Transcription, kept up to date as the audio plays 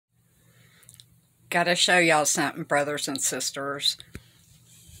Gotta show y'all something, brothers and sisters.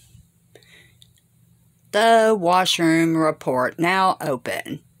 The washroom report now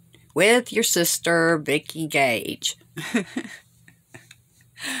open with your sister, Vicki Gage.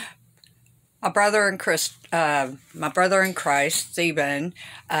 My brother in Christ, Stephen,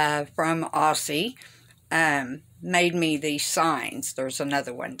 from Aussie, made me these signs. There's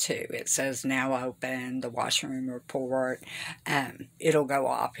another one too. It says now open, the washroom report. It'll go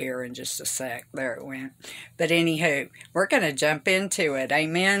off here in just a sec. There it went. But anywho, we're going to jump into it.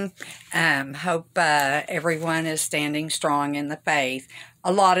 Amen. Hope everyone is standing strong in the faith.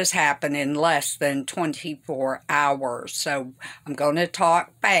 A lot has happened in less than 24 hours. So I'm going to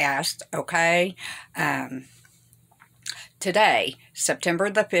talk fast, okay? Today,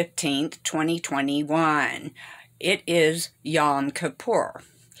 September the 15th, 2021. It is Yom Kippur.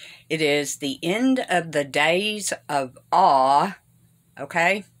 It is the end of the days of awe,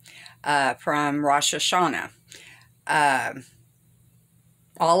 okay, from Rosh Hashanah.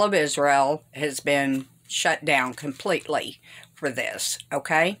 All of Israel has been shut down completely for this,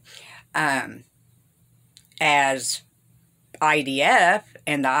 okay? As IDF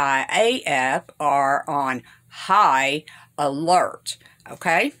and the IAF are on high alert,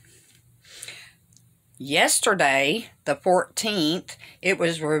 okay? Yesterday, the 14th, it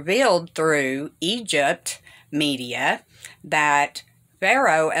was revealed through Egypt media that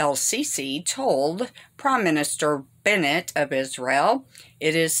Pharaoh el-Sisi told Prime Minister Bennett of Israel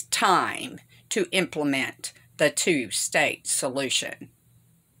it is time to implement the two-state solution.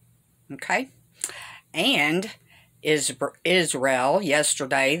 Okay? And Israel,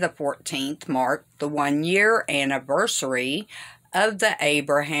 yesterday, the 14th, marked the one-year anniversary of the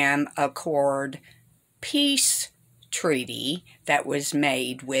Abraham Accord peace treaty that was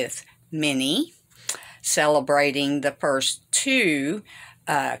made with many, celebrating the first two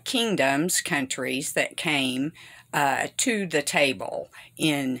countries that came to the table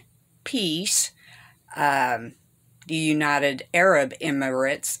in peace, the United Arab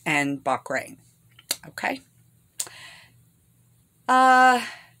Emirates and Bahrain. Okay?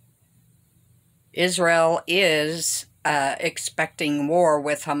 Israel is expecting war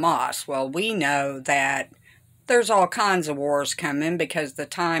with Hamas. Well, we know that there's all kinds of wars coming because the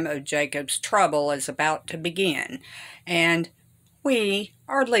time of Jacob's trouble is about to begin. And we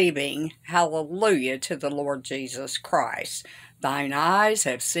are leaving. Hallelujah to the Lord Jesus Christ. Thine eyes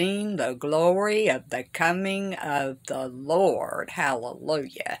have seen the glory of the coming of the Lord.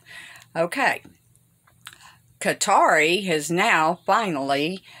 Hallelujah. Okay. Qatari has now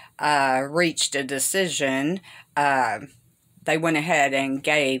finally reached a decision. They went ahead and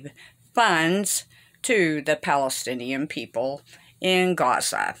gave funds to the Palestinian people in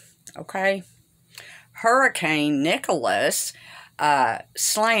Gaza. Okay? Hurricane Nicholas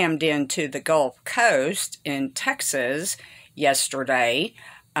slammed into the Gulf Coast in Texas yesterday.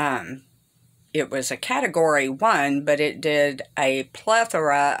 It was a Category 1, but it did a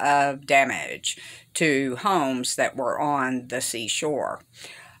plethora of damage to homes that were on the seashore.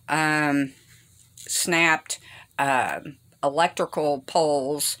 Snapped electrical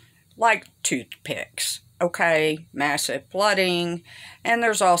poles like toothpicks. Okay, massive flooding, and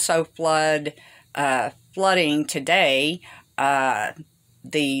there's also flooding today.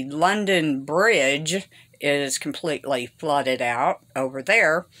 The London Bridge is completely flooded out over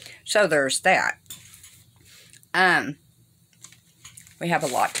there, so there's that. We have a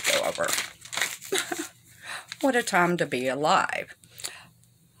lot to go over. What a time to be alive.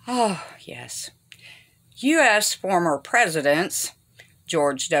 Oh, yes. U.S. former presidents,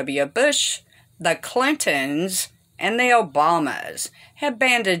 George W. Bush, the Clintons, and the Obamas have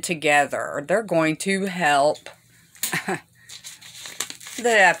banded together. They're going to help the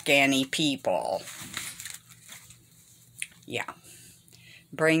Afghani people. Yeah.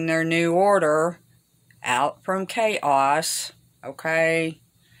 Bring their new order out from chaos. Okay?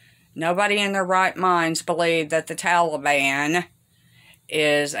 Nobody in their right minds believe that the Taliban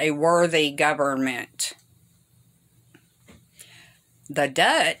is a worthy government. The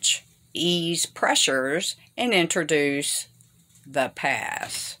Dutch ease pressures and introduce the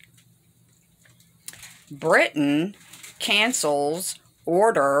pass. Britain cancels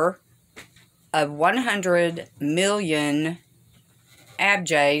order of 100 million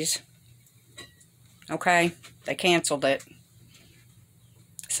ABJs. Okay, they canceled it.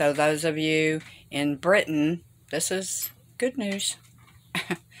 So those of you in Britain, this is good news.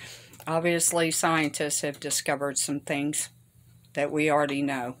 Obviously, scientists have discovered some things that we already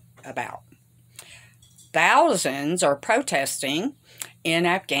know about. Thousands are protesting in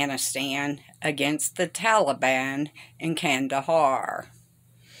Afghanistan against the Taliban in Kandahar.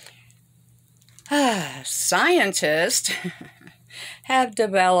 Scientists have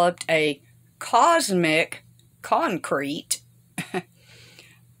developed a cosmic concrete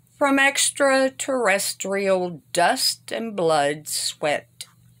from extraterrestrial dust and blood, sweat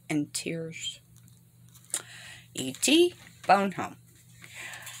and tears. E.T. Phone Home.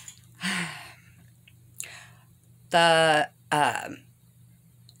 The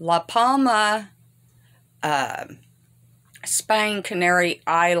La Palma, Spain, Canary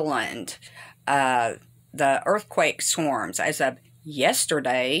Island, the earthquake swarms. As of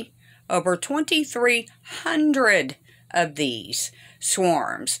yesterday, over 2,300 of these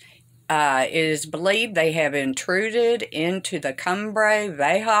swarms. It is believed they have intruded into the Cumbre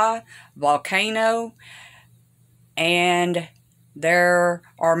Vieja volcano, and there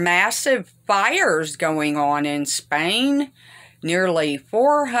are massive fires going on in Spain. Nearly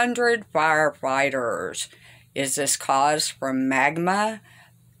 400 firefighters. Is this caused from magma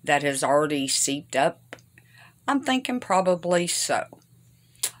that has already seeped up? I'm thinking probably so.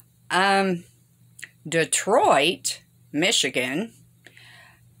 Detroit, Michigan,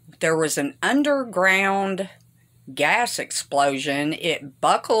 there was an underground gas explosion. It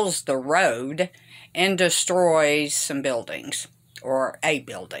buckles the road and destroys some buildings, or a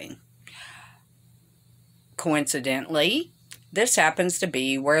building. Coincidentally, this happens to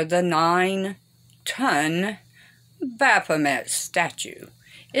be where the 9-ton Baphomet statue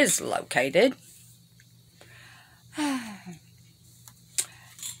is located.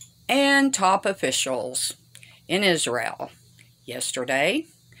 And top officials in Israel yesterday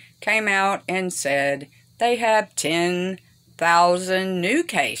came out and said they have 10,000 new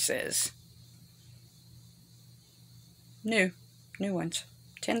cases. New ones.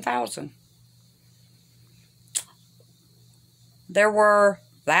 10,000. There were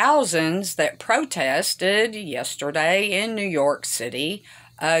thousands that protested yesterday in New York City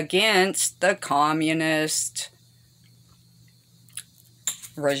against the communist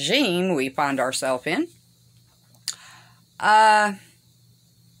regime we find ourselves in.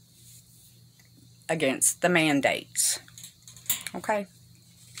 Against the mandates. Okay.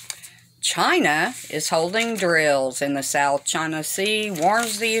 China is holding drills in the South China Sea,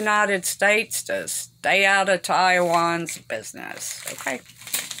 warns the United States to stay out of Taiwan's business. Okay.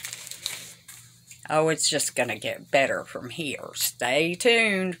 Oh, it's just going to get better from here. Stay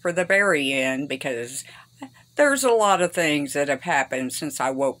tuned for the very end, because there's a lot of things that have happened since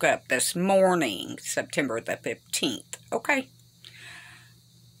I woke up this morning, September the 15th. Okay.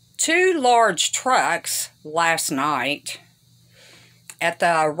 2 large trucks last night at the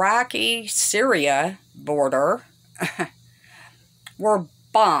Iraqi-Syria border were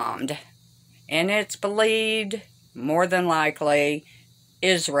bombed, and it's believed, more than likely,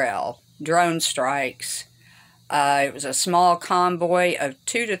 Israel drone strikes. It was a small convoy of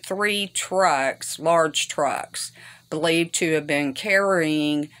 2 to 3 trucks, large trucks, believed to have been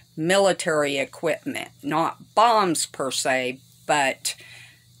carrying military equipment. Not bombs per se, but,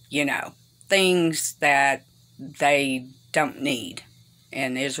 you know, things that they don't need.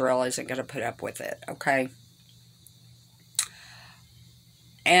 And Israel isn't going to put up with it, okay?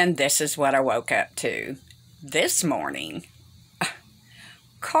 And this is what I woke up to this morning.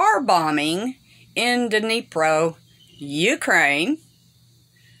 Car bombing in Dnipro, Ukraine.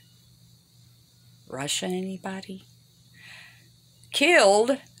 Russia, anybody?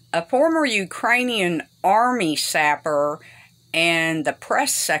 Killed a former Ukrainian army sapper and the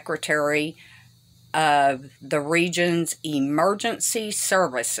press secretary of the region's emergency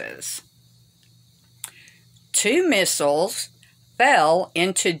services. 2 missiles fell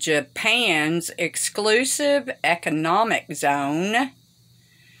into Japan's exclusive economic zone,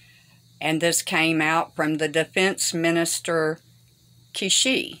 and this came out from the defense minister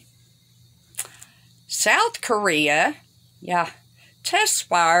Kishi. South Korea, test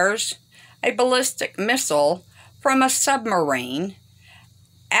fires a ballistic missile from a submarine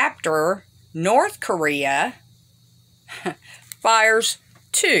after North Korea fires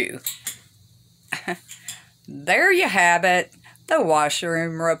 2. There you have it, the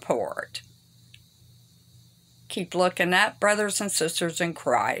washroom report. Keep looking up, brothers and sisters in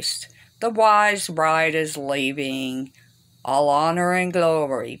Christ. The wise bride is leaving. All honor and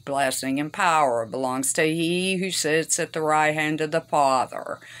glory, blessing and power belongs to He who sits at the right hand of the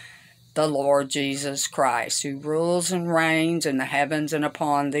Father, the Lord Jesus Christ, who rules and reigns in the heavens and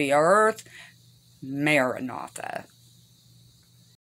upon the earth. Maranatha.